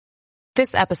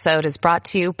This episode is brought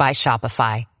to you by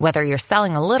Shopify. Whether you're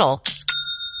selling a little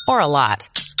or a lot,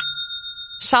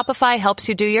 Shopify helps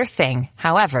you do your thing,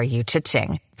 however you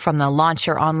cha-ching. From the launch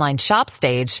your online shop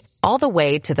stage, all the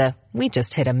way to the we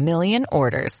just hit 1 million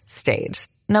orders stage.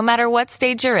 No matter what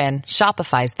stage you're in,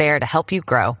 Shopify's there to help you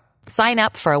grow. Sign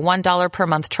up for a $1 per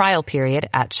month trial period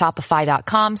at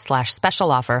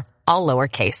shopify.com/special offer, all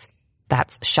lowercase.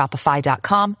 That's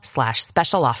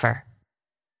shopify.com/special offer.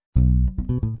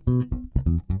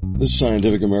 This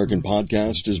Scientific American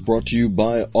podcast is brought to you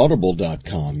by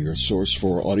Audible.com, your source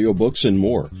for audiobooks and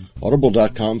more.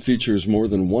 Audible.com features more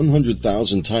than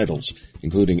 100,000 titles,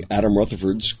 including Adam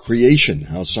Rutherford's Creation,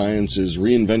 How Science is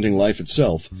Reinventing Life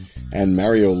Itself, and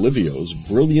Mario Livio's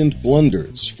Brilliant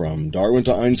Blunders, From Darwin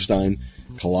to Einstein,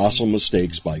 Colossal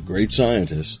Mistakes by Great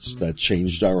Scientists That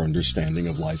Changed Our Understanding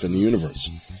of Life and the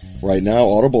Universe. Right now,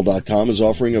 Audible.com is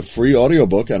offering a free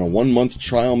audiobook and a 1-month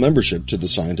trial membership to the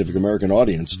Scientific American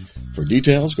audience. For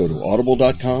details, go to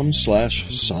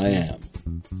audible.com/SciAm.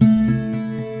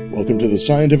 Welcome to the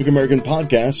Scientific American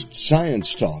podcast,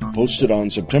 Science Talk, posted on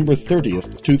September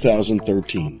 30th,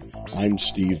 2013. I'm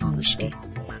Steve Mirsky.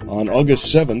 On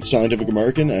August 7th, Scientific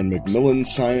American and Macmillan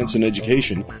Science and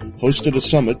Education hosted a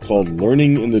summit called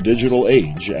Learning in the Digital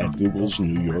Age at Google's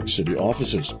New York City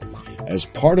offices. As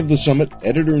part of the summit,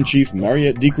 Editor-in-Chief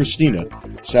Mariette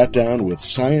DiChristina sat down with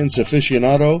science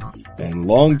aficionado and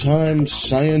longtime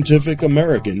Scientific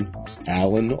American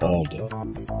Alan Alda.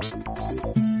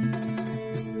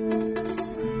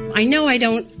 I know I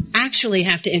don't actually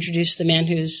have to introduce the man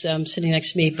who's sitting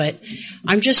next to me, but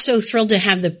I'm just so thrilled to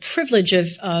have the privilege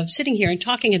of sitting here and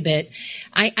talking a bit.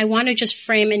 I want to just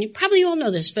frame, and you probably all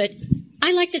know this, but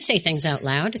I like to say things out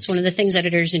loud. It's one of the things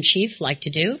editors-in-chief like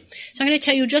to do. So I'm going to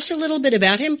tell you just a little bit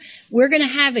about him. We're going to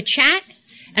have a chat,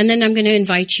 and then I'm going to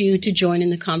invite you to join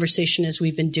in the conversation as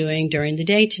we've been doing during the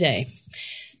day today.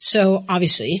 So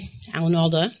obviously, Alan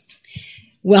Alda,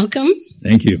 welcome.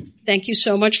 Thank you. Thank you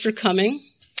so much for coming.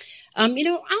 Alan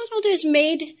Alda has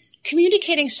made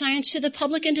communicating science to the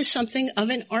public into something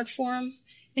of an art form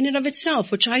in and of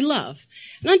itself, which I love.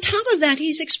 And on top of that,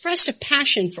 he's expressed a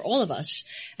passion for all of us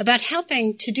about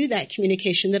helping to do that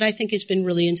communication that I think has been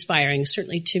really inspiring,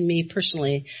 certainly to me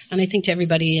personally, and I think to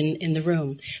everybody in the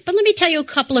room. But let me tell you a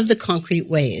couple of the concrete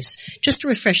ways, just to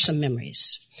refresh some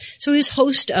memories. So he was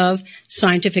host of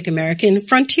Scientific American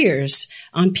Frontiers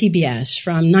on PBS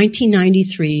from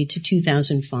 1993 to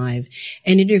 2005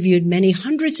 and interviewed many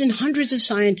hundreds and hundreds of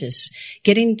scientists,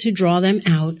 getting to draw them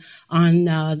out on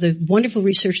the wonderful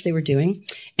research they were doing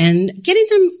and getting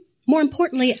them, more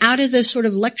importantly, out of the sort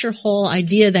of lecture hall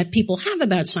idea that people have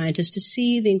about scientists to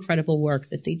see the incredible work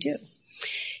that they do.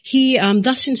 He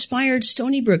thus inspired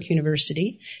Stony Brook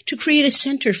University to create a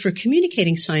center for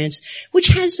communicating science, which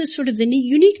has this sort of the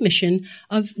unique mission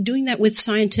of doing that with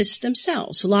scientists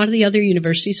themselves. A lot of the other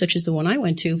universities, such as the one I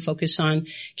went to, focus on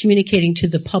communicating to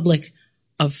the public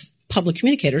of public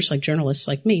communicators, like journalists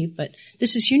like me, but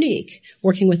this is unique,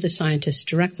 working with the scientists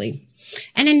directly.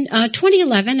 And in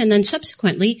 2011, and then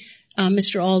subsequently,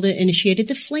 Mr. Alda initiated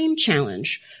the Flame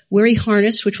Challenge, where he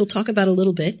harnessed, which we'll talk about a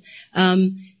little bit,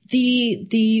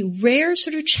 the rare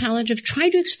sort of challenge of trying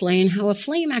to explain how a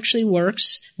flame actually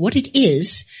works, what it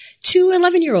is, to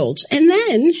 11-year-olds, and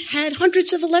then had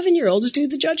hundreds of 11-year-olds do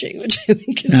the judging, which I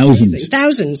think is amazing.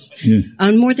 Thousands. Yeah.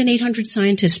 More than 800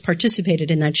 scientists participated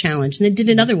in that challenge, and then did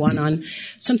another one on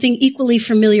something equally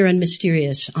familiar and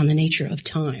mysterious on the nature of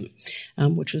time,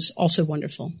 which was also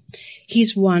wonderful.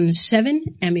 He's won 7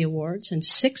 Emmy Awards and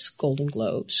 6 Golden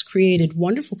Globes, created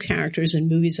wonderful characters in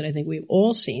movies that I think we've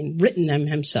all seen, written them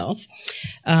himself,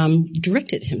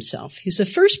 directed himself. He's the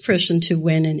first person to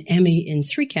win an Emmy in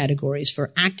 3 categories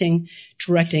for acting,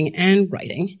 directing, and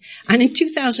writing. And in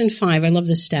 2005, I love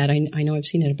this stat, I know I've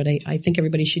seen it, but I think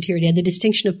everybody should hear it. He had the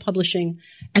distinction of publishing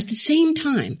at the same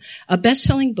time a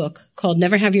best-selling book called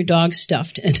Never Have Your Dog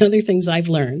Stuffed and Other Things I've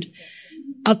Learned,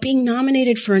 of being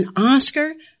nominated for an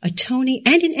Oscar, a Tony,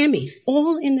 and an Emmy,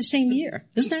 all in the same year.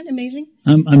 Isn't that amazing?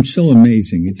 I'm so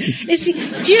amazing.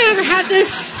 Do you ever have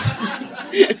this?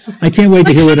 I can't wait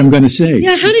to hear what I'm going to say.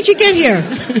 Yeah, how did you get here?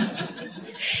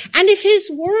 And if his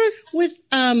work with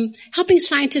helping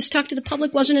scientists talk to the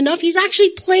public wasn't enough, he's actually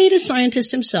played a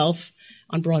scientist himself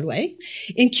on Broadway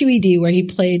in QED, where he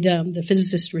played the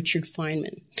physicist Richard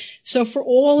Feynman. So for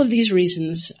all of these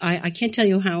reasons, I can't tell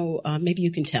you how, maybe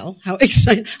you can tell, how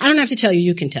excited, I don't have to tell you,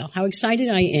 you can tell, how excited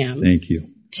I am. Thank you.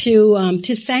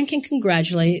 To thank and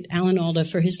congratulate Alan Alda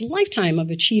for his lifetime of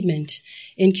achievement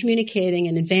in communicating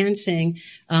and advancing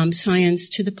science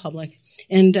to the public.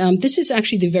 And this is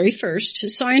actually the very first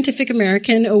Scientific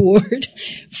American Award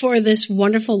for this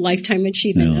wonderful lifetime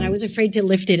achievement. No. And I was afraid to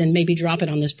lift it and maybe drop it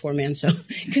on this poor man. So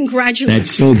congratulations.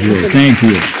 That's so good. Thank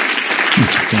you.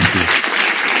 Thank you.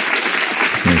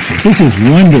 Thank you. This is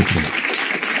wonderful.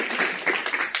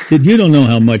 You don't know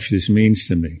how much this means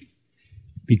to me,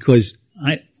 because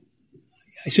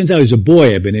since I was a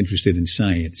boy, I've been interested in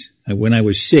science. When I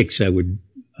was 6, I would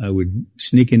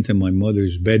sneak into my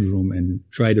mother's bedroom and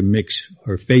try to mix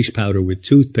her face powder with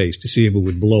toothpaste to see if it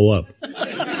would blow up.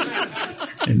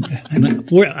 And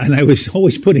I was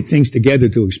always putting things together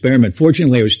to experiment.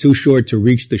 Fortunately, I was too short to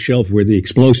reach the shelf where the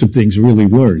explosive things really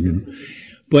were, you know.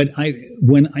 But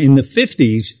when in the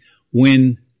 50s,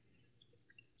 when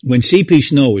C.P.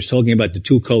 Snow was talking about the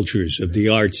two cultures of the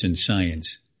arts and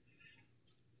science,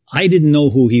 I didn't know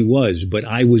who he was, but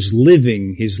I was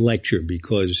living his lecture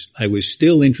because I was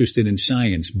still interested in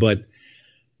science. But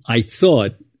I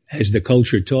thought, as the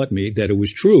culture taught me, that it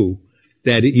was true,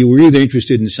 that you were either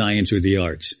interested in science or the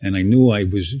arts. And I knew I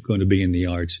was going to be in the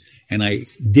arts. And I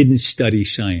didn't study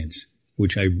science,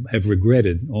 which I have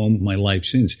regretted all my life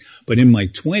since. But in my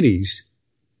 20s,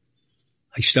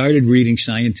 I started reading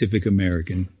Scientific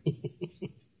American.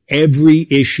 Every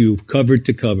issue, cover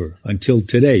to cover, until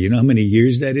today. You know how many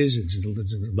years that is? It's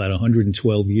about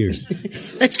 112 years.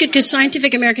 That's good, because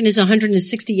Scientific American is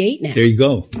 168 now. There you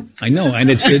go. I know, and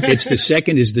it's the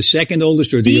second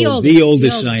oldest, or the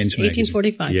oldest science magazine.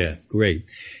 1845. Yeah, great.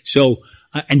 So,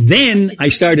 and then I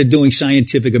started doing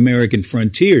Scientific American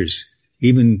Frontiers,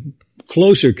 even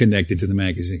closer connected to the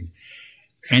magazine.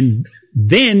 And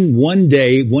then one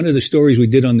day, one of the stories we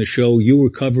did on the show, you were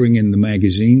covering in the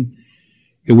magazine.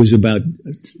 It was about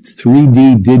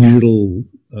 3D digital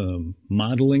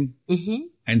modeling. Mm-hmm.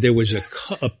 And there was a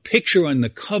picture on the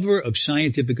cover of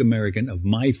Scientific American of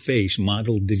my face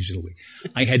modeled digitally.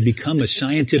 I had become a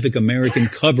Scientific American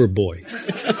cover boy.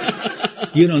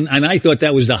 You know, and I thought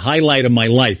that was the highlight of my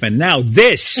life. And now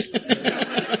this!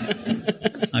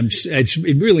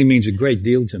 It really means a great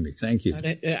deal to me. Thank you.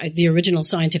 The original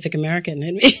Scientific American.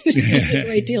 It means a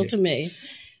great deal to me.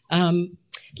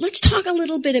 Let's talk a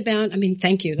little bit about,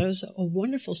 thank you. That was a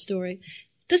wonderful story.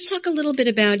 Let's talk a little bit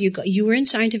about you were in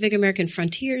Scientific American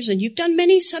Frontiers, and you've done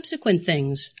many subsequent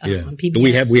things on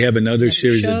PBS. We have another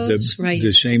series shows, of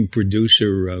the same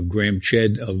producer, Graham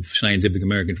Chedd of Scientific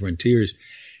American Frontiers,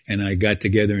 and I got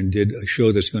together and did a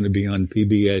show that's going to be on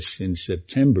PBS in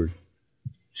September.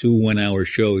 2 one-hour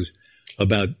shows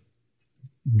about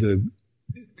the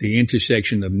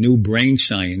intersection of new brain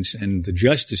science and the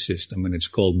justice system, and it's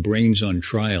called Brains on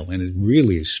Trial, and it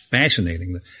really is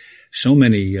fascinating. So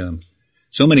many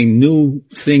new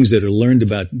things that are learned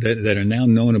about, that are now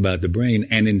known about the brain,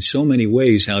 and in so many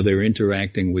ways how they're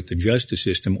interacting with the justice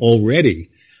system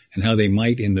already, and how they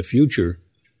might in the future,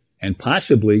 and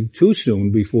possibly too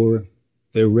soon before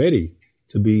they're ready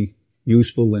to be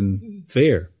useful and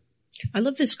fair. I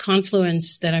love this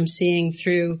confluence that I'm seeing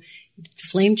through the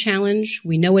Flame Challenge.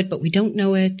 We know it, but we don't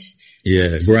know it.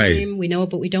 Yeah, right. We know it,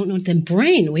 but we don't know it. Then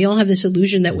brain, we all have this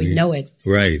illusion that we know it.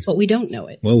 Right. But we don't know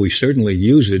it. Well, we certainly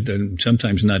use it, and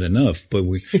sometimes not enough, but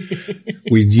we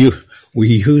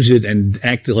use it and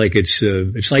act like it's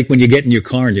like when you get in your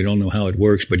car and you don't know how it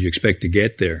works, but you expect to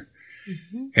get there.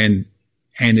 Mm-hmm.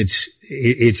 And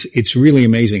it's really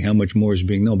amazing how much more is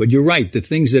being known. But you're right. The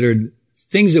things that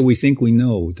we think we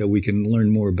know, that we can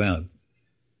learn more about,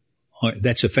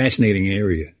 that's a fascinating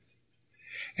area.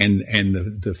 And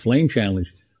the Flame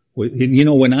Challenge, you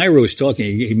know, when Ira was talking,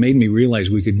 he made me realize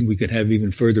we could have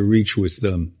even further reach with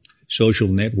social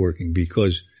networking,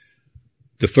 because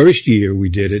the first year we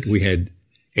did it, we had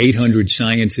 800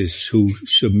 scientists who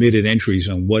submitted entries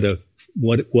on what a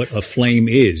flame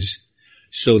is,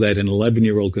 so that an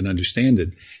 11-year-old could understand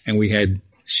it. And we had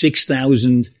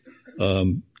 6,000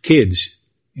 kids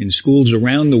in schools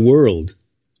around the world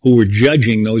who were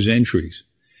judging those entries,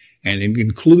 and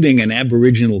including an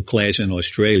Aboriginal class in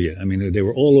Australia. I mean, they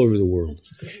were all over the world.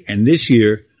 And this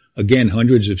year, again,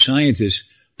 hundreds of scientists,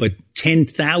 but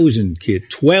 10,000 kids,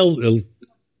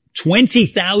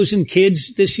 20,000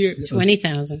 kids this year.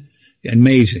 20,000.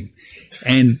 Amazing.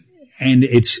 And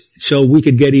it's, so we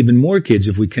could get even more kids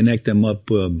if we connect them up,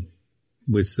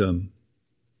 with,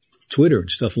 Twitter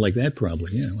and stuff like that,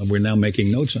 probably. Yeah. We're now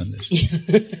making notes on this.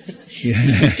 Yeah.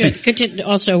 That's good. Good to,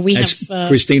 also, That's have,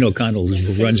 Christine O'Connell,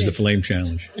 who runs the Flame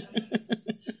Challenge.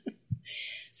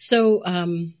 So,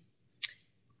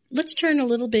 let's turn a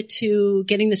little bit to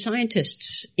getting the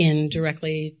scientists in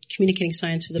directly, communicating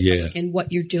science to the public, and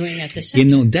what you're doing at the center. You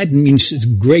know, that means a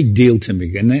great deal to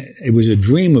me. And it was a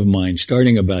dream of mine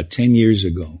starting about 10 years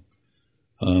ago.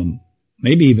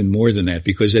 maybe even more than that,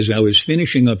 because as I was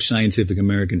finishing up Scientific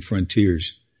American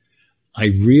Frontiers, I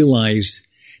realized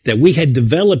that we had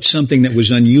developed something that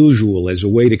was unusual as a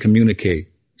way to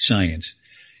communicate science.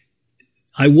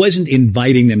 I wasn't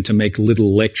inviting them to make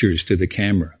little lectures to the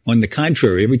camera. On the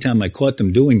contrary, every time I caught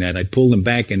them doing that, I'd pull them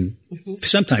back and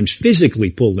sometimes physically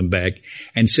pull them back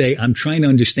and say, I'm trying to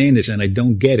understand this and I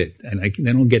don't get it. And I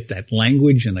don't get that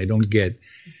language, and I don't get,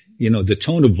 the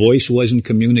tone of voice wasn't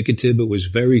communicative. It was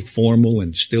very formal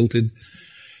and stilted.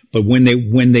 But when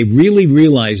they really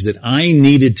realized that I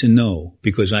needed to know,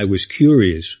 because I was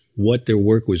curious what their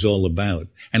work was all about,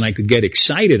 and I could get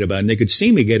excited about it, and they could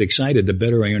see me get excited the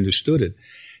better I understood it,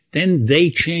 then they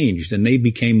changed and they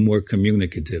became more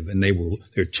communicative, and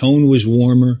their tone was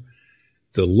warmer,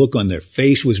 the look on their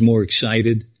face was more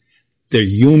excited, their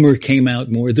humor came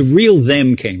out more, the real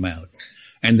them came out,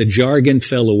 and the jargon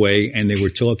fell away, and they were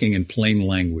talking in plain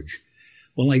language.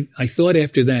 Well, I thought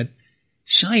after that,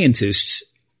 scientists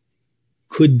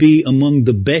could be among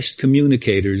the best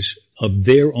communicators of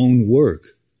their own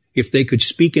work if they could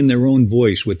speak in their own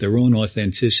voice with their own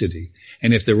authenticity,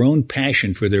 and if their own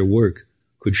passion for their work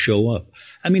could show up.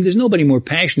 I mean, there's nobody more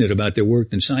passionate about their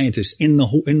work than scientists in the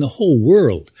whole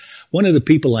world. One of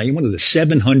the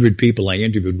 700 people I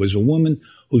interviewed was a woman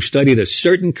who studied a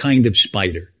certain kind of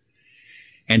spider.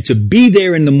 And to be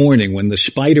there in the morning when the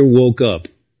spider woke up,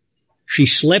 she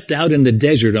slept out in the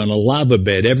desert on a lava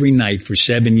bed every night for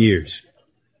 7 years.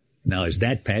 Now, is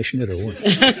that passionate or what?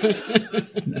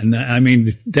 I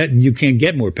mean, that you can't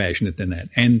get more passionate than that.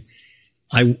 And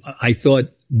I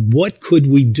thought, what could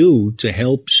we do to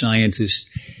help scientists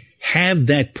have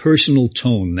that personal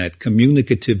tone, that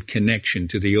communicative connection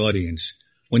to the audience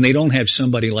when they don't have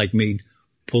somebody like me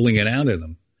pulling it out of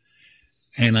them?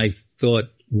 And I thought,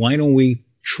 why don't we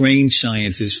train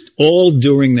scientists all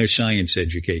during their science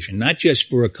education, not just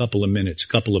for a couple of minutes, a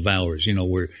couple of hours,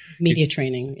 where media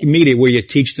training, where you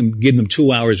teach them, give them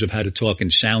 2 hours of how to talk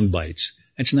in sound bites.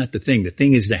 That's not the thing. The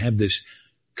thing is to have this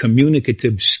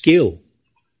communicative skill.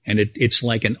 And it's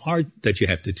like an art that you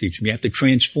have to teach them. You have to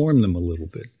transform them a little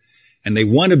bit. And they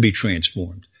want to be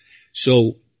transformed.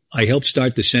 So I helped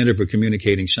start the Center for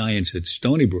Communicating Science at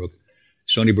Stony Brook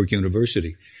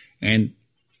University.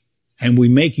 And we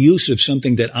make use of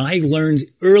something that I learned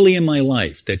early in my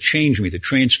life that changed me, that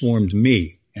transformed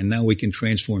me. And now we can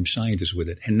transform scientists with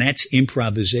it. And that's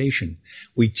improvisation.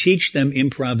 We teach them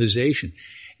improvisation,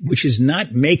 which is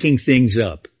not making things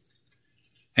up.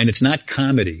 And it's not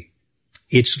comedy.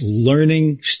 It's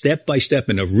learning step by step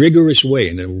in a rigorous way,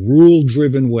 in a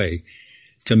rule-driven way,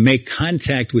 to make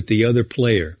contact with the other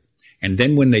player. And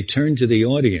then when they turn to the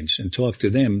audience and talk to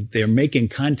them, they're making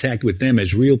contact with them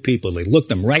as real people. They look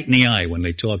them right in the eye when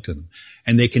they talk to them.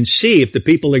 And they can see if the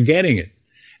people are getting it.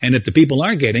 And if the people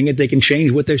aren't getting it, they can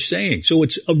change what they're saying. So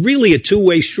it's really a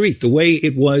two-way street, the way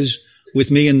it was with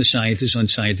me and the scientists on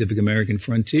Scientific American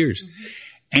Frontiers. Mm-hmm.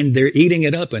 And they're eating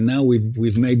it up. And now we've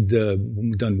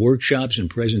done workshops and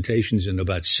presentations in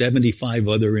about 75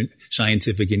 other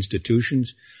scientific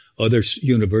institutions. Other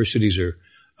universities are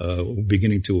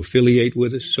beginning to affiliate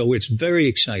with us. So it's very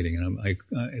exciting.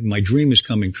 And my dream is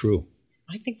coming true.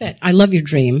 I think that I love your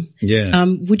dream. Yeah.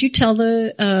 Would you tell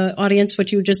the audience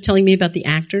what you were just telling me about the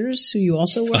actors who you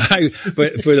also work with?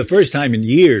 For the first time in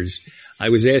years, I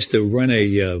was asked to run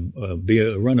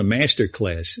a master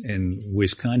class in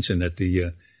Wisconsin at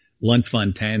the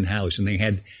Lunt-Fontanne House, and they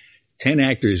had 10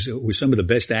 actors who were some of the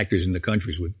best actors in the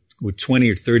country with 20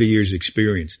 or 30 years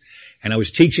experience. And I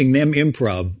was teaching them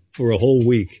improv for a whole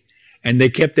week. And they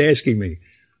kept asking me,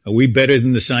 are we better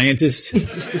than the scientists?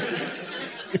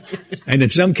 And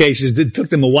in some cases, it took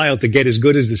them a while to get as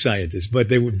good as the scientists. But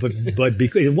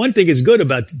because one thing is good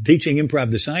about teaching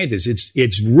improv to scientists,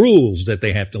 it's rules that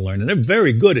they have to learn. And they're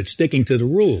very good at sticking to the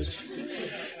rules.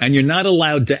 And you're not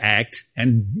allowed to act,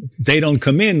 and they don't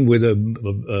come in with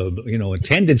a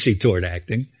tendency toward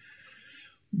acting.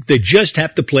 They just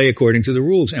have to play according to the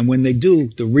rules. And when they do,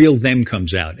 the real them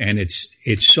comes out, and it's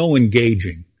so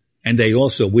engaging. And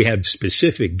we have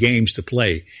specific games to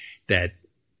play that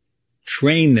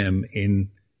train them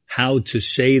in how to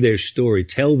say their story,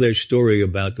 tell their story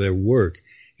about their work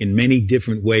in many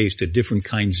different ways to different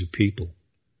kinds of people.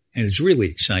 And it's really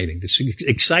exciting. It's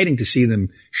exciting to see them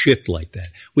shift like that.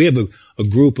 We have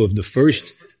the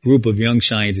first group of young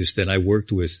scientists that I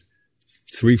worked with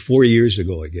 3-4 years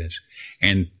ago, I guess.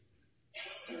 And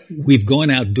we've gone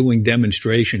out doing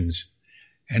demonstrations.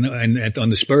 And on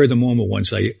the spur of the moment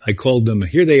once, I called them,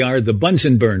 here they are, the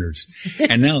Bunsen burners.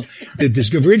 And now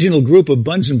this original group of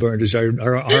Bunsen burners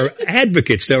are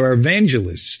advocates. They're our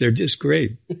evangelists. They're just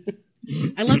great.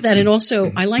 I love that. And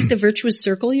also, I like the virtuous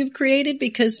circle you've created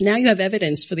because now you have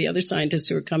evidence for the other scientists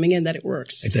who are coming in that it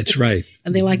works. That's right.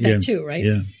 And they like that too, right?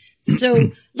 Yeah.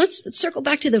 So let's circle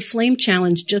back to the flame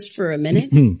challenge just for a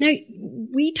minute. Now,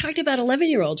 we talked about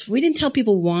 11-year-olds. We didn't tell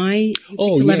people why you picked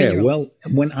 11-year-olds. Well,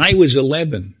 when I was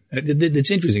 11,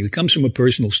 it's interesting. It comes from a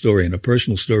personal story, and a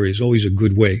personal story is always a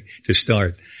good way to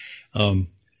start. When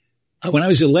I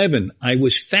was 11, I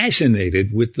was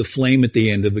fascinated with the flame at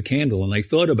the end of a candle, and I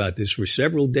thought about this for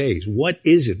several days. What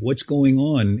is it? What's going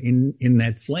on in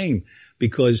that flame?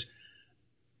 Because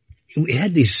it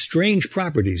had these strange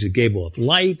properties. It gave off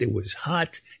light. It was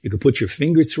hot. You could put your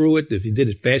finger through it. If you did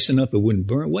it fast enough, it wouldn't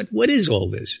burn. What is all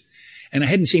this? And I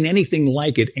hadn't seen anything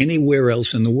like it anywhere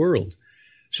else in the world.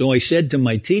 So I said to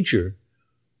my teacher,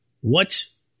 what's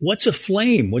a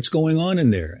flame? What's going on in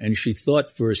there? And she thought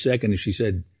for a second and she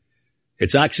said,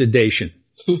 it's oxidation.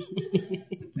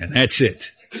 And that's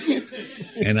it.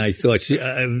 And I thought she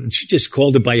just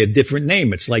called it by a different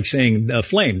name. It's like saying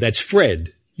flame. That's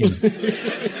Fred. You know.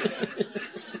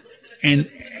 And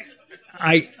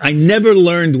I never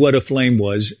learned what a flame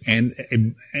was, and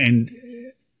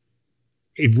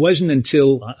it wasn't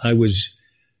until I was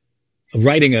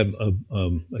writing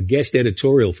a guest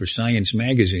editorial for Science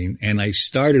magazine, and I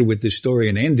started with this story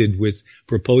and ended with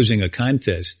proposing a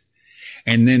contest.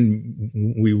 And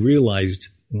then we realized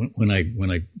when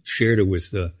I shared it with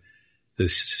the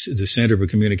Center for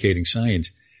Communicating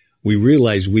Science, we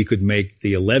realized we could make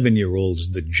the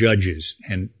 11-year-olds the judges.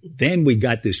 And then we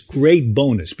got this great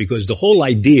bonus because the whole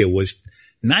idea was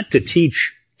not to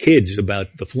teach kids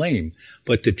about the flame,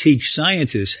 but to teach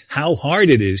scientists how hard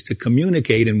it is to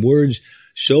communicate in words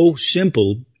so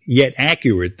simple yet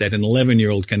accurate that an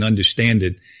 11-year-old can understand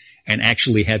it and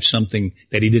actually have something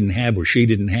that he didn't have or she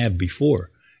didn't have before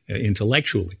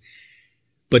intellectually.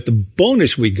 But the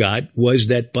bonus we got was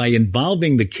that by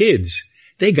involving the kids,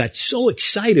 they got so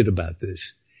excited about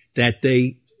this that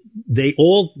they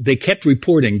kept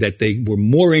reporting that they were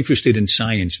more interested in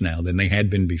science now than they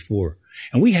had been before.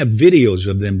 And we have videos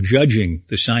of them judging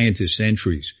the scientists'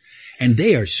 entries. And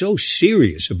they are so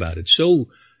serious about it, so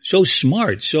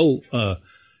smart, so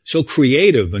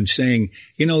creative, and saying,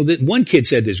 that one kid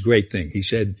said this great thing. He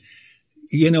said,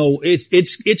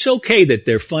 it's okay that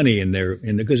they're funny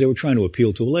because they were trying to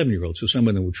appeal to 11-year-olds. So some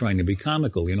of them were trying to be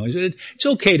comical, He said, it's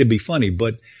okay to be funny,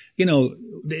 but,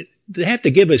 they have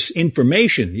to give us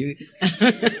information. He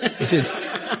said,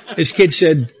 this kid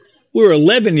said, we're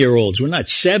 11-year-olds. We're not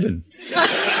 7.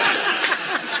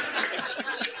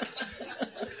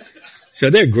 So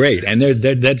they're great. And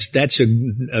that's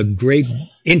a great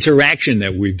interaction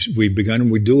that we've begun.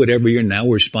 And we do it every year. Now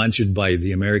we're sponsored by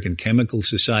the American Chemical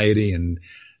Society and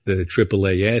the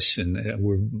AAAS. And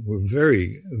we're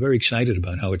very, very excited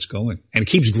about how it's going. And it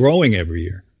keeps growing every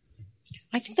year.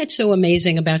 I think that's so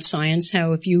amazing about science,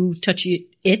 how if you touch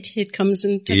it comes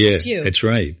and touches you. Yeah, that's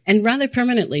right. And rather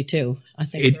permanently too, I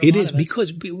think. It is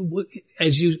because,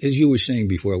 as you were saying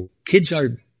before, kids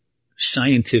are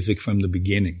scientific from the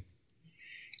beginning.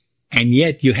 And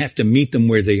yet you have to meet them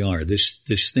where they are.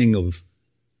 This thing of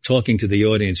talking to the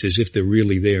audience as if they're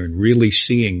really there and really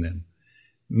seeing them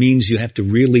means you have to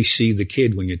really see the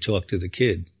kid when you talk to the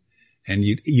kid. And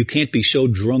you can't be so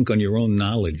drunk on your own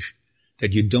knowledge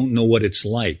that you don't know what it's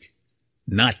like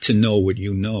not to know what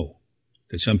you know.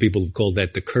 That some people have called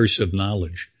that the curse of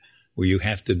knowledge, where you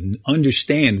have to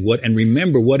understand and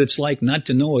remember what it's like not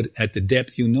to know it at the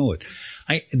depth you know it.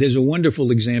 There's a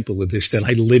wonderful example of this that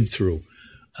I lived through.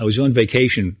 I was on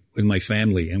vacation with my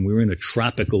family and we were in a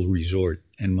tropical resort,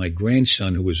 and my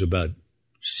grandson, who was about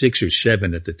 6 or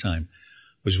 7 at the time,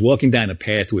 was walking down a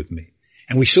path with me.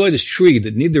 And we saw this tree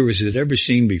that neither of us had ever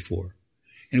seen before.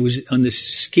 And it was on this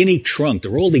skinny trunk.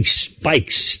 There were all these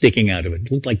spikes sticking out of it.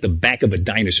 It looked like the back of a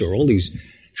dinosaur, all these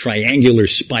triangular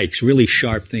spikes, really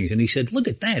sharp things. And he said, look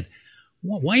at that.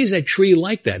 Why is that tree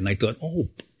like that? And I thought, oh,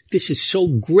 this is so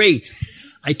great.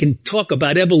 I can talk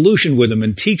about evolution with him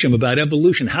and teach him about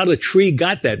evolution, how the tree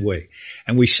got that way.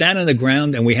 And we sat on the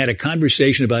ground and we had a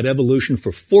conversation about evolution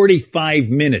for 45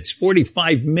 minutes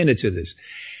of this.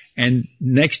 And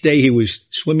next day he was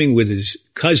swimming with his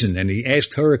cousin and he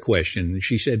asked her a question. And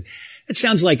she said, that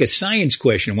sounds like a science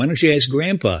question. Why don't you ask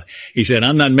Grandpa? He said,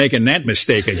 I'm not making that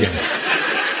mistake again.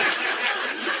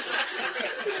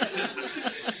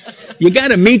 You got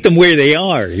to meet them where they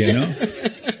are,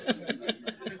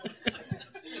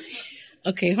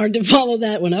 Okay, hard to follow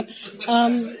that one up.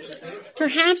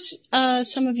 Perhaps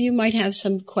some of you might have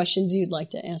some questions you'd like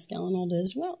to ask Alan Alda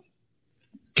as well.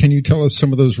 Can you tell us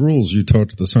some of those rules you taught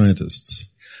to the scientists?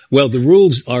 Well, the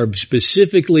rules are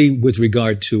specifically with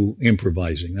regard to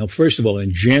improvising. Now, first of all,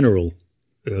 in general,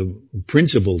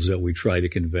 principles that we try to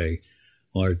convey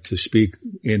are to speak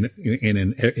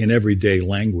in everyday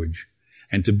language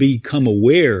and to become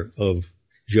aware of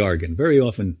jargon. Very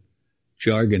often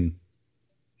jargon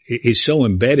is so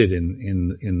embedded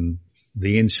in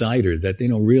the insider that they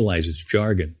don't realize it's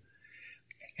jargon.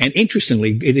 And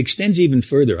interestingly, it extends even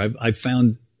further. I've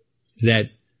found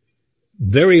that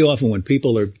very often when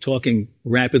people are talking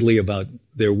rapidly about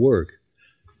their work,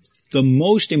 the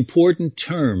most important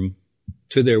term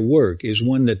to their work is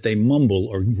one that they mumble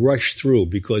or rush through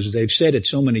because they've said it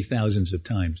so many thousands of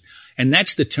times. And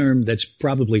that's the term that's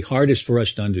probably hardest for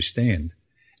us to understand.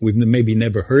 We've maybe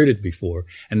never heard it before.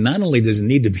 And not only does it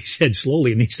need to be said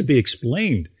slowly, it needs to be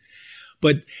explained.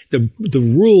 But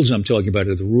the rules I'm talking about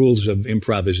are the rules of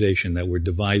improvisation that were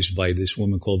devised by this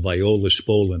woman called Viola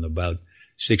Spolin about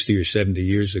 60 or 70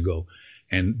 years ago.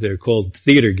 And they're called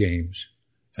theater games.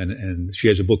 And she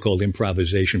has a book called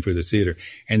Improvisation for the Theater.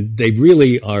 And they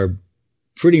really are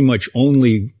pretty much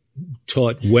only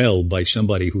taught well by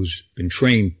somebody who's been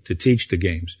trained to teach the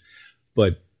games.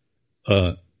 But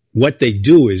what they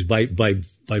do is by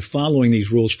following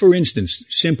these rules, for instance,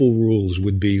 simple rules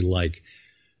would be like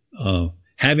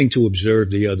having to observe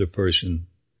the other person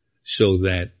so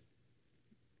that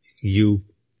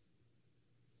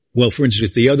for instance,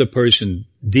 if the other person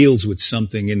deals with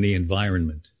something in the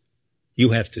environment,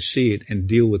 you have to see it and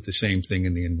deal with the same thing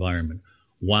in the environment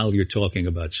while you're talking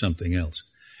about something else.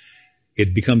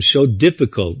 It becomes so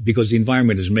difficult because the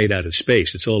environment is made out of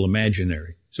space. It's all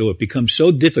imaginary. So it becomes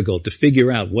so difficult to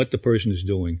figure out what the person is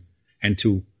doing and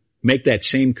to make that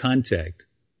same contact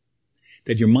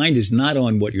that your mind is not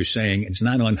on what you're saying. It's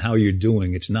not on how you're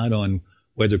doing. It's not on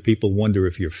whether people wonder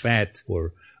if you're fat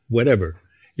or whatever.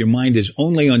 Your mind is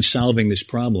only on solving this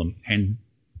problem. And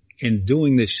in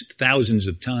doing this thousands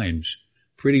of times,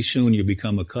 pretty soon you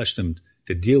become accustomed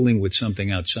to dealing with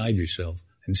something outside yourself,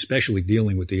 and especially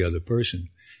dealing with the other person,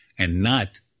 and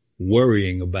not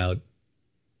worrying about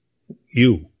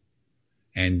you.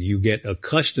 And you get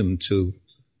accustomed to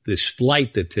this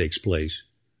flight that takes place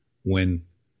when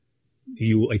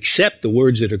you accept the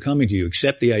words that are coming to you,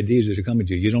 accept the ideas that are coming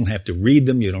to you. You don't have to read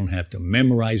them. You don't have to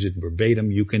memorize it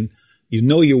verbatim. You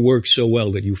know your work so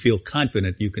well that you feel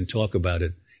confident you can talk about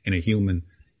it in a human,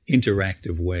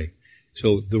 interactive way.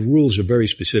 So the rules are very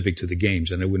specific to the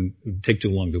games, and it wouldn't take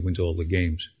too long to go into all the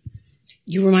games.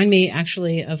 You remind me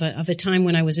actually of a time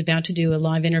when I was about to do a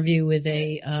live interview with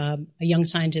a young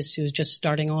scientist who was just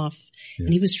starting off,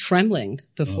 and he was trembling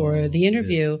before the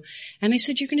interview. Yeah. And I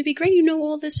said, "You're going to be great. You know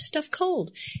all this stuff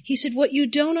cold." He said, "What you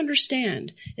don't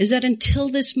understand is that until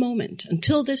this moment,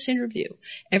 until this interview,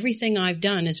 everything I've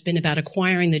done has been about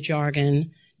acquiring the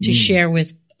jargon to share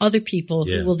with other people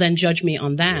who will then judge me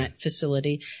on that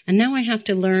facility. And now I have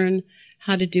to learn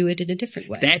how to do it in a different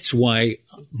way." That's why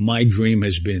my dream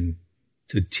has been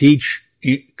to teach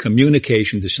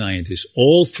communication to scientists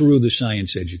all through the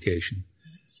science education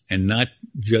and not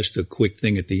just a quick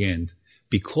thing at the end,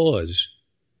 because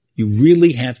you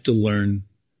really have to learn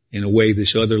in a way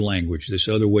this other language, this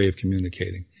other way of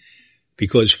communicating.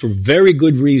 Because for very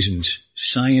good reasons,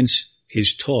 science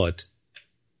is taught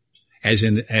as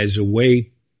a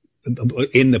way,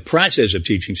 in the process of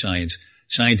teaching science,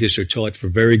 scientists are taught for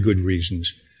very good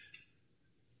reasons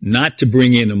not to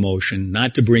bring in emotion,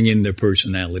 not to bring in their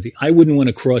personality. I wouldn't want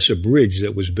to cross a bridge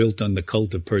that was built on the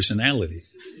cult of personality.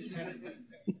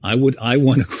 I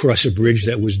want to cross a bridge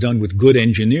that was done with good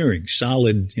engineering,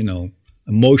 solid,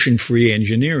 emotion-free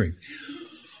engineering.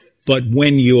 But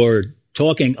when you're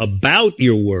talking about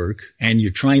your work and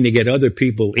you're trying to get other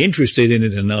people interested in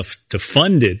it enough to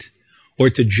fund it,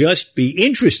 or to just be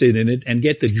interested in it and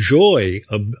get the joy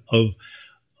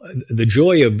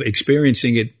of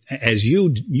experiencing it as you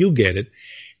get it,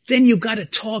 then you got to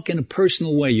talk in a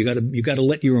personal way. You got to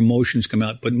let your emotions come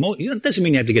out. But it doesn't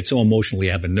mean you have to get so emotional you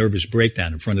have a nervous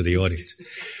breakdown in front of the audience.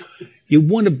 You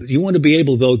want to be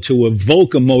able, though, to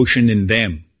evoke emotion in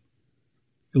them.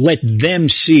 Let them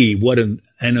see what an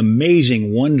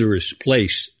amazing, wonderous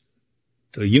place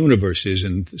the universe is,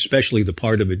 and especially the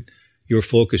part of it you're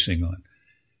focusing on.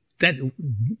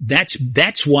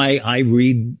 That's why I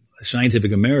read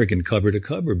Scientific American cover to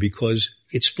cover, because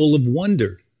it's full of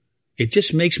wonder. It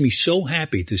just makes me so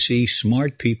happy to see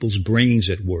smart people's brains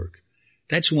at work.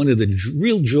 That's one of the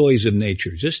real joys of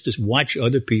nature, just to watch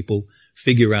other people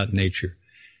figure out nature.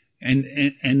 And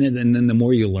then the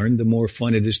more you learn, the more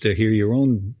fun it is to hear your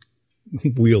own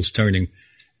wheels turning,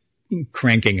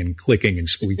 cranking and clicking and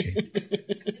squeaking.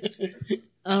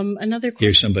 Another question.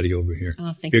 Here's somebody over here.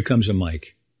 Oh, thank here you. Comes a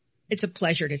mic. It's a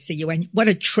pleasure to see you. And what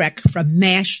a trek from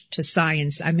MASH to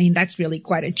science. I mean, that's really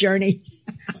quite a journey.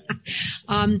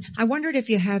 I wondered if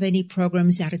you have any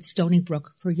programs out at Stony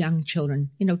Brook for young children,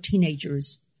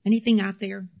 teenagers. Anything out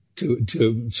there?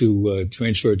 To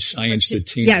transfer science to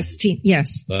teens?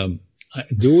 Yes.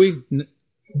 Do we?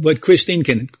 But Christine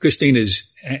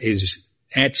is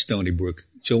at Stony Brook.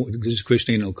 So this is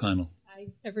Christine O'Connell. Hi,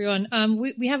 everyone.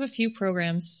 We have a few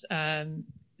programs,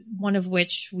 one of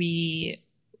which we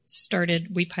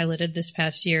piloted this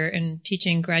past year in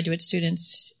teaching graduate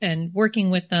students and working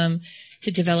with them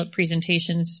to develop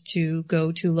presentations to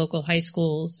go to local high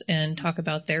schools and talk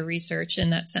about their research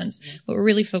in that sense. But we're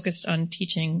really focused on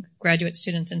teaching graduate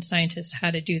students and scientists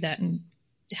how to do that and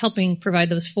helping provide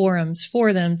those forums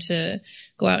for them to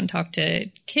go out and talk to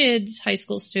kids, high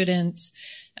school students,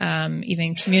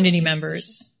 even community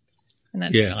members.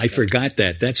 Yeah, I forgot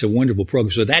that. That's a wonderful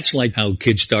program. So that's like how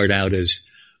kids start out as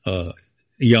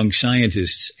young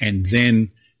scientists, and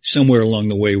then somewhere along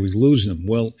the way we lose them.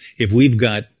 Well, if we've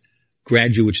got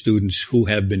graduate students who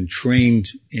have been trained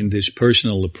in this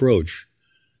personal approach,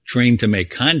 trained to make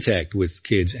contact with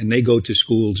kids, and they go to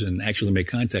schools and actually make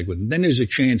contact with them, then there's a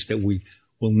chance that we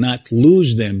will not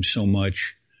lose them so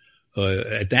much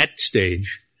at that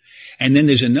stage. And then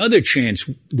there's another chance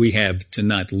we have to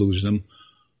not lose them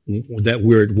that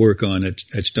we're at work on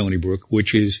at Stony Brook,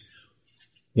 which is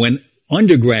when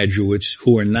undergraduates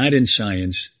who are not in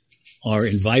science are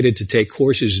invited to take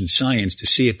courses in science to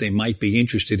see if they might be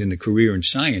interested in a career in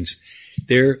science.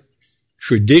 They're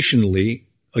traditionally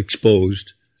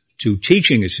exposed to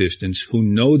teaching assistants who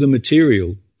know the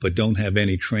material but don't have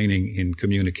any training in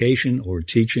communication or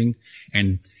teaching.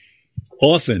 And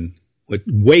often, but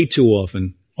way too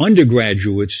often,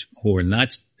 undergraduates who are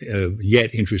not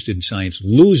yet interested in science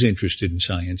lose interest in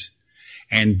science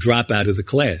and drop out of the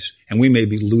class. And we may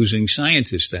be losing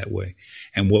scientists that way.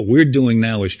 And what we're doing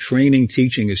now is training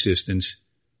teaching assistants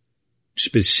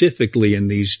specifically in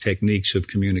these techniques of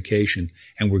communication.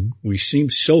 And we seem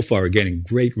so far getting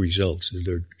great results.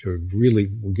 We're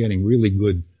getting really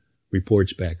good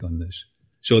reports back on this.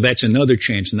 So that's another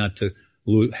chance not to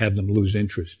have them lose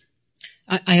interest.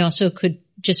 I also could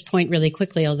just point really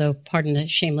quickly, although pardon the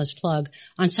shameless plug,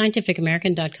 on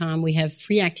scientificamerican.com we have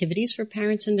free activities for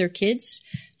parents and their kids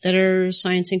that are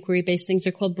science inquiry-based things.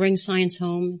 They're called Bring Science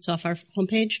Home. It's off our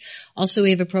homepage. Also,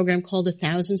 we have a program called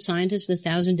 1,000 Scientists in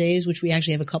 1,000 Days, which we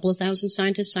actually have a couple of thousand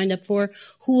scientists signed up for,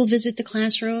 who will visit the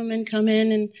classroom and come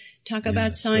in and talk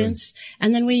about science. Right.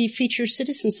 And then we feature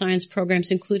citizen science programs,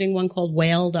 including one called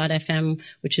Whale.fm,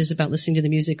 which is about listening to the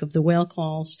music of the whale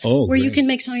calls, where great. You can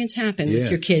make science happen with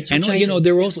your kids. And,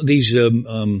 there are also these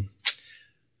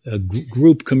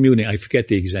group community, I forget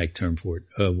the exact term for it,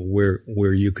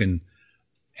 where you can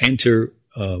enter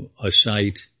a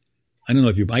site. I don't know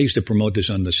if I used to promote this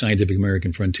on the Scientific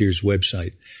American Frontiers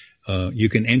website. You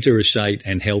can enter a site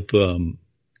and help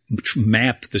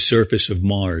map the surface of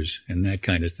Mars and that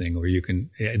kind of thing. Or you can,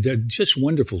 they're just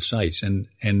wonderful sites. And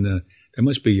there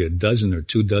must be a dozen or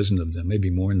 24 of them, maybe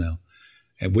more now.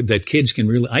 And that kids can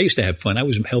really, I used to have fun. I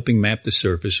was helping map the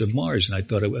surface of Mars, and I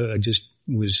thought it just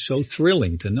was so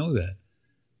thrilling to know that.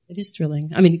 It is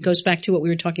thrilling. I mean, it goes back to what we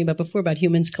were talking about before about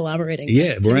humans collaborating.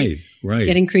 Yeah, right.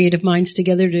 Getting creative minds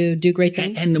together to do great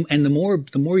things. And the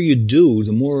more you do,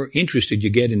 the more interested you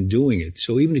get in doing it.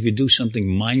 So even if you do something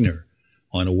minor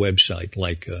on a website,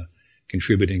 like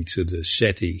contributing to the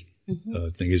SETI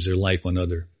thing, is there life on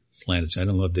other planets? I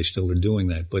don't know if they still are doing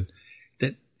that, but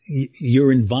that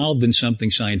you're involved in something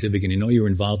scientific, and you're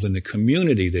involved in the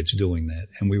community that's doing that.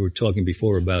 And we were talking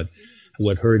before about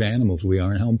what herd animals we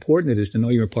are and how important it is to know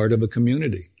you're a part of a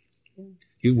community.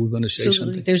 You were going to say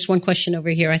something? There's one question over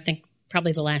here, I think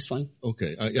probably the last one.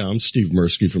 Okay. I'm Steve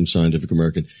Mirsky from Scientific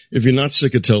American. If you're not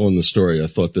sick of telling the story, I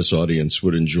thought this audience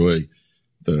would enjoy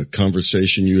the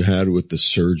conversation you had with the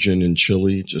surgeon in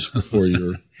Chile just before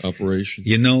your operation.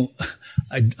 I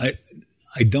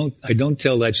don't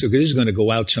tell that story, because this is going to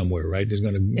go out somewhere, right? There's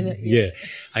going to,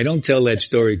 I don't tell that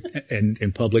story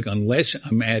in public unless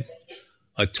I'm at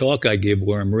a talk I give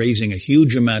where I'm raising a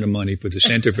huge amount of money for the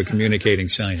Center for Communicating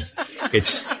Science.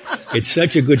 It's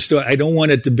such a good story. I don't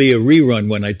want it to be a rerun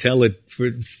when I tell it for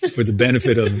the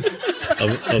benefit of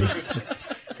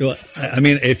I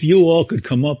mean, if you all could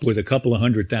come up with a couple of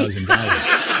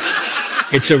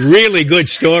 $100,000, it's a really good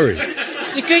story.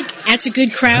 That's a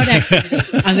good crowd activity.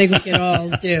 I think we could all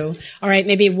do. All right,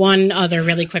 maybe one other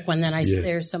really quick one. Then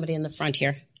there's somebody in the front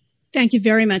here. Thank you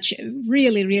very much.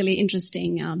 Really, really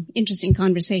interesting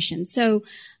conversation. So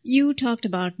you talked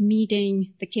about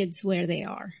meeting the kids where they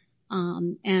are.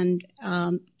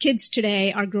 Kids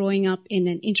today are growing up in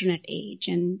an internet age.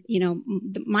 And,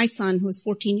 my son, who's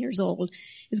 14 years old,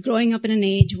 is growing up in an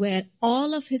age where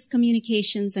all of his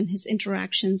communications and his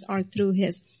interactions are through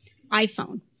his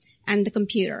iPhone and the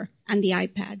computer and the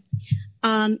iPad.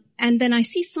 And then I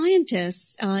see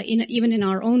scientists, even in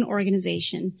our own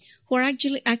organization, who are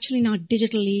actually not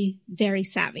digitally very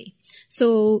savvy.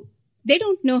 So they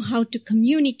don't know how to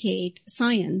communicate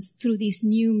science through these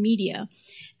new media.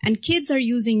 And kids are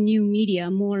using new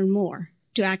media more and more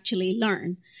to actually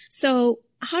learn. So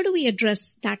how do we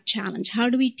address that challenge? How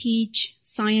do we teach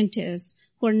scientists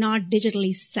who are not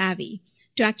digitally savvy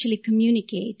to actually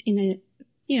communicate in a,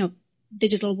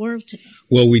 digital world today?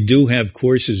 Well, we do have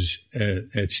courses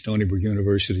at Stony Brook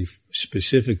University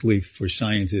specifically for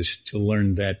scientists to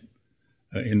learn that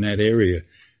in that area,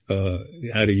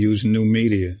 how to use new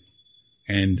media.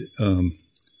 And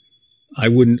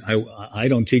I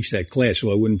don't teach that class,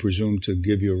 so I wouldn't presume to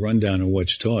give you a rundown of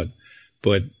what's taught.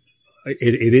 But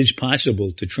it is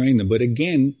possible to train them. But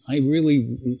again, I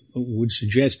really would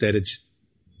suggest that it's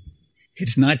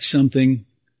not something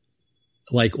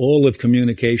like all of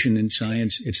communication in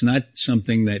science. It's not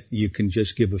something that you can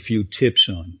just give a few tips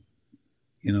on.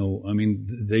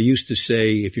 They used to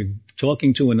say, if you're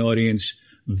talking to an audience,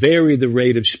 vary the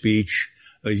rate of speech,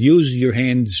 use your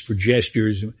hands for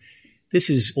gestures. This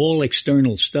is all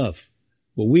external stuff.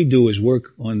 What we do is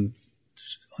work on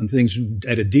things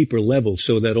at a deeper level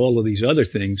so that all of these other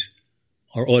things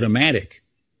are automatic.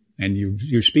 And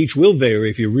your speech will vary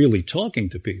if you're really talking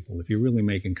to people, if you're really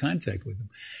making contact with them.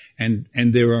 And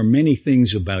there are many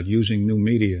things about using new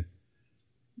media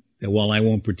that, while I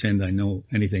won't pretend I know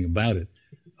anything about it,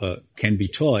 can be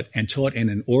taught in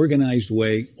an organized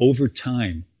way over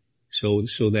time so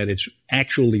that it's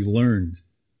actually learned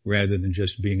rather than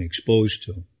just being exposed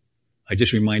to. I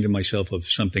just reminded myself of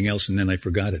something else and then I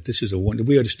forgot it. This is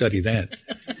we ought to study that.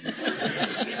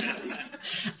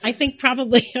 I think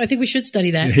we should study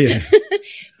that. Yeah.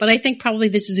 But I think probably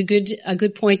this is a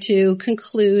good point to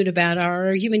conclude about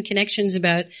our human connections,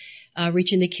 about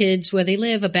reaching the kids where they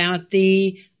live, about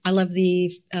I love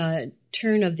the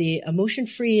turn of the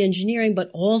emotion-free engineering, but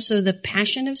also the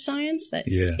passion of science that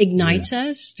ignites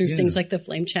us through things like the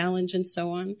Flame Challenge and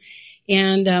so on.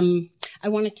 And I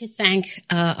wanted to thank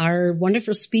our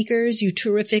wonderful speakers, you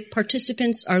terrific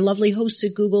participants, our lovely hosts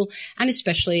at Google, and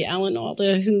especially Alan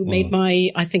Alda, who made my,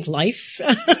 I think, life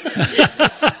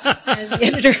as the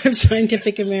editor of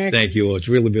Scientific American. Thank you all. It's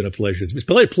really been a pleasure. It's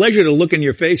been a pleasure to look in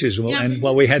your faces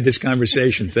while we had this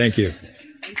conversation. Thank you.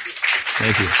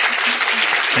 Thank you.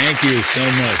 Thank you so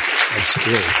much. That's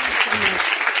great.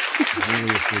 I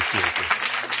really appreciate it.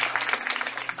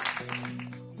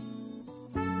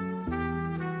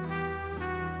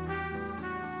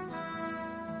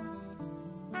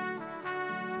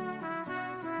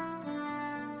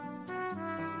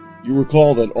 You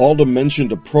recall that Alda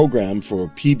mentioned a program for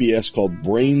PBS called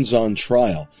Brains on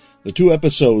Trial. The 2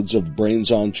 episodes of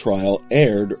Brains on Trial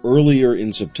aired earlier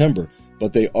in September,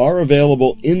 but they are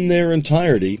available in their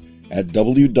entirety at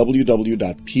www.pbs.org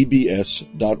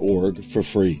for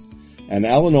free. And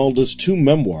Alan Alda's 2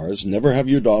 memoirs, Never Have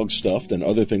Your Dog Stuffed and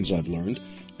Other Things I've Learned,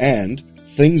 and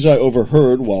Things I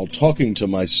Overheard While Talking to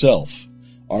Myself,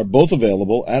 are both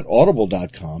available at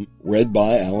audible.com, read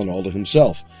by Alan Alda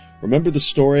himself. Remember the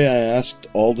story I asked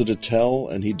Alda to tell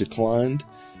and he declined?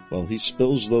 Well, he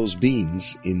spills those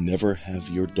beans in Never Have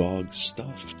Your Dog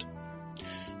Stuffed.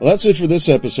 Well, that's it for this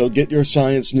episode. Get your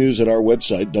science news at our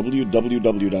website,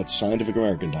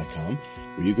 www.scientificamerican.com,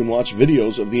 where you can watch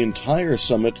videos of the entire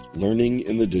summit, Learning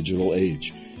in the Digital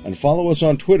Age. And follow us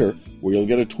on Twitter, where you'll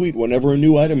get a tweet whenever a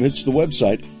new item hits the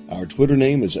website. Our Twitter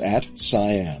name is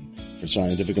 @SciAm. For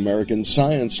Scientific American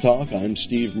Science Talk, I'm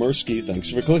Steve Mirsky. Thanks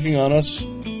for clicking on us.